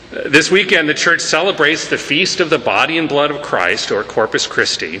This weekend, the church celebrates the Feast of the Body and Blood of Christ, or Corpus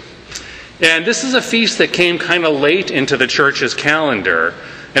Christi. And this is a feast that came kind of late into the church's calendar,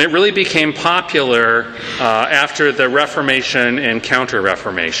 and it really became popular after the Reformation and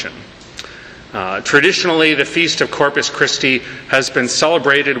Counter-Reformation. Traditionally, the Feast of Corpus Christi has been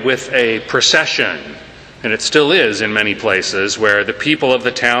celebrated with a procession, and it still is in many places, where the people of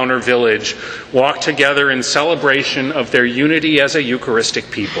the town or village walk together in celebration of their unity as a Eucharistic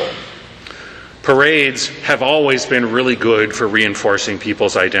people. Parades have always been really good for reinforcing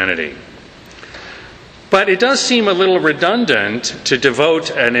people's identity. But it does seem a little redundant to devote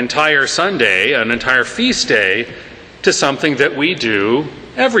an entire Sunday, an entire feast day, to something that we do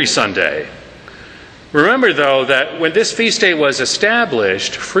every Sunday. Remember, though, that when this feast day was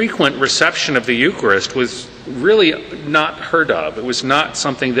established, frequent reception of the Eucharist was really not heard of. It was not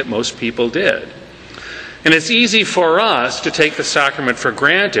something that most people did. And it's easy for us to take the sacrament for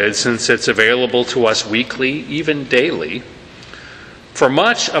granted since it's available to us weekly, even daily. For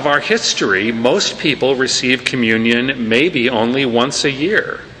much of our history, most people receive communion maybe only once a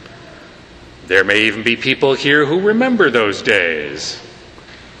year. There may even be people here who remember those days.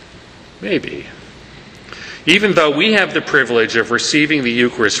 Maybe. Even though we have the privilege of receiving the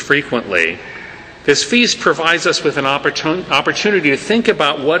Eucharist frequently, this feast provides us with an opportunity to think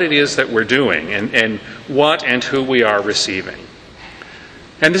about what it is that we're doing and what and who we are receiving.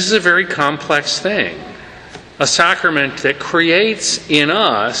 And this is a very complex thing, a sacrament that creates in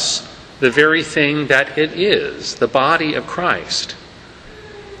us the very thing that it is, the body of Christ.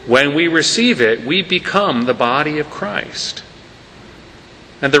 When we receive it, we become the body of Christ.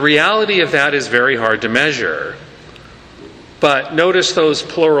 And the reality of that is very hard to measure. But notice those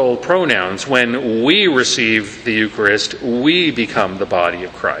plural pronouns. When we receive the Eucharist, we become the body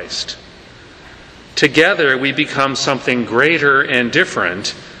of Christ. Together, we become something greater and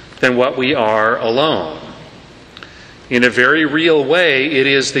different than what we are alone. In a very real way, it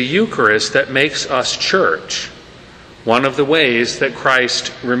is the Eucharist that makes us church, one of the ways that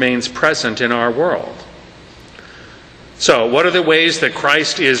Christ remains present in our world. So, what are the ways that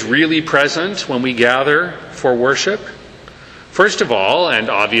Christ is really present when we gather for worship? First of all, and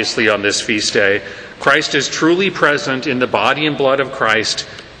obviously on this feast day, Christ is truly present in the body and blood of Christ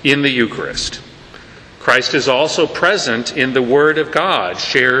in the Eucharist. Christ is also present in the Word of God,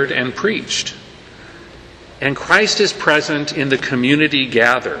 shared and preached. And Christ is present in the community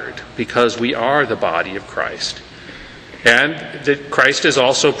gathered, because we are the body of Christ. And that Christ is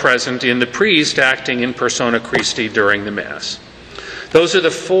also present in the priest acting in persona Christi during the Mass. Those are the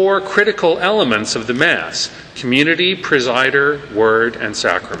four critical elements of the Mass: community, presider, word, and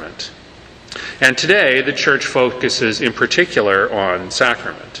sacrament. And today, the Church focuses in particular on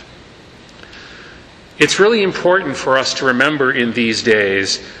sacrament. It's really important for us to remember in these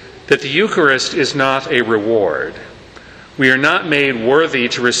days that the Eucharist is not a reward. We are not made worthy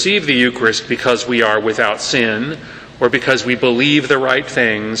to receive the Eucharist because we are without sin, or because we believe the right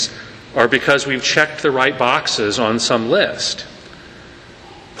things, or because we've checked the right boxes on some list.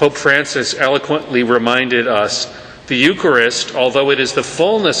 Pope Francis eloquently reminded us, the Eucharist, although it is the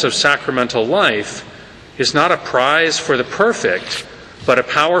fullness of sacramental life, is not a prize for the perfect, but a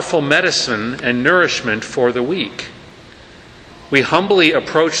powerful medicine and nourishment for the weak. We humbly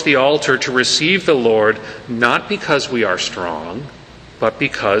approach the altar to receive the Lord, not because we are strong, but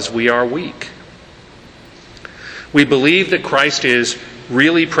because we are weak. We believe that Christ is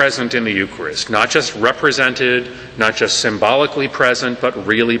really present in the Eucharist, not just represented, not just symbolically present, but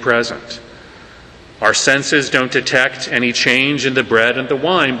really present. Our senses don't detect any change in the bread and the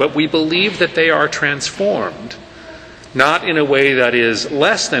wine, but we believe that they are transformed, not in a way that is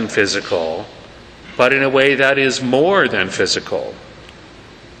less than physical, but in a way that is more than physical.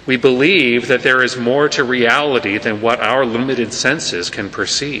 We believe that there is more to reality than what our limited senses can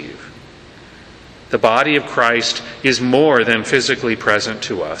perceive. The body of Christ is more than physically present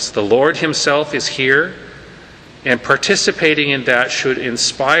to us. The Lord himself is here, and participating in that should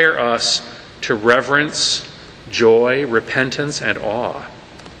inspire us to reverence, joy, repentance, and awe.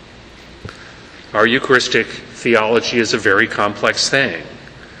 Our Eucharistic theology is a very complex thing,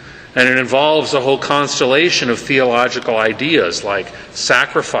 and it involves a whole constellation of theological ideas like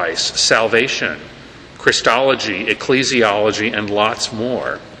sacrifice, salvation, Christology, ecclesiology, and lots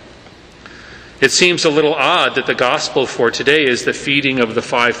more. It seems a little odd that the gospel for today is the feeding of the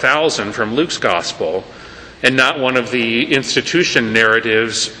 5,000 from Luke's gospel and not one of the institution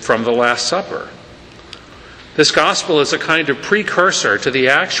narratives from the Last Supper. This gospel is a kind of precursor to the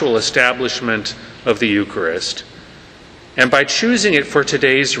actual establishment of the Eucharist. And by choosing it for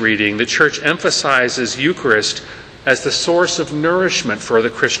today's reading, the Church emphasizes Eucharist as the source of nourishment for the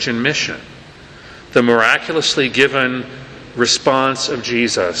Christian mission, the miraculously given response of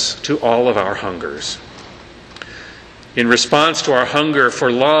Jesus to all of our hungers. In response to our hunger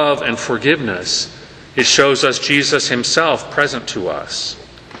for love and forgiveness, it shows us Jesus himself present to us.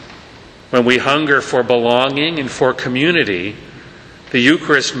 When we hunger for belonging and for community, the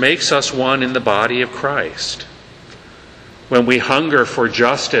Eucharist makes us one in the body of Christ. When we hunger for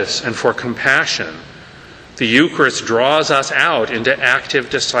justice and for compassion, the Eucharist draws us out into active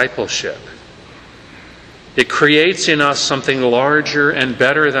discipleship. It creates in us something larger and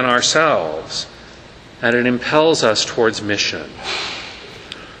better than ourselves, and it impels us towards mission.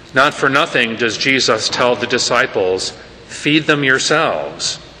 Not for nothing does Jesus tell the disciples, "Feed them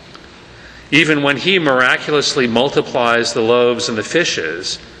yourselves." Even when he miraculously multiplies the loaves and the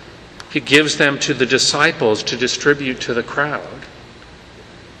fishes, he gives them to the disciples to distribute to the crowd.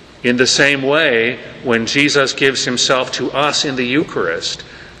 In the same way, when Jesus gives himself to us in the Eucharist,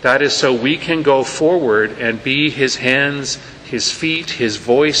 that is so we can go forward and be his hands, his feet, his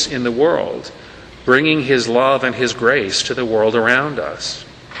voice in the world, bringing his love and his grace to the world around us.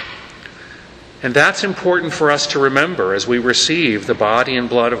 And that's important for us to remember as we receive the body and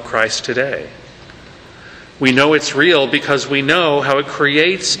blood of Christ today. We know it's real because we know how it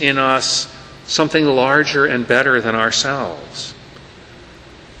creates in us something larger and better than ourselves.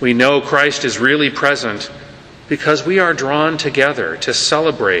 We know Christ is really present because we are drawn together to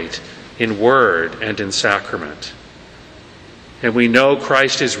celebrate in word and in sacrament. And we know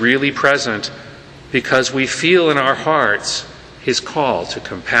Christ is really present because we feel in our hearts his call to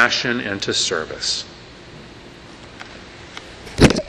compassion and to service.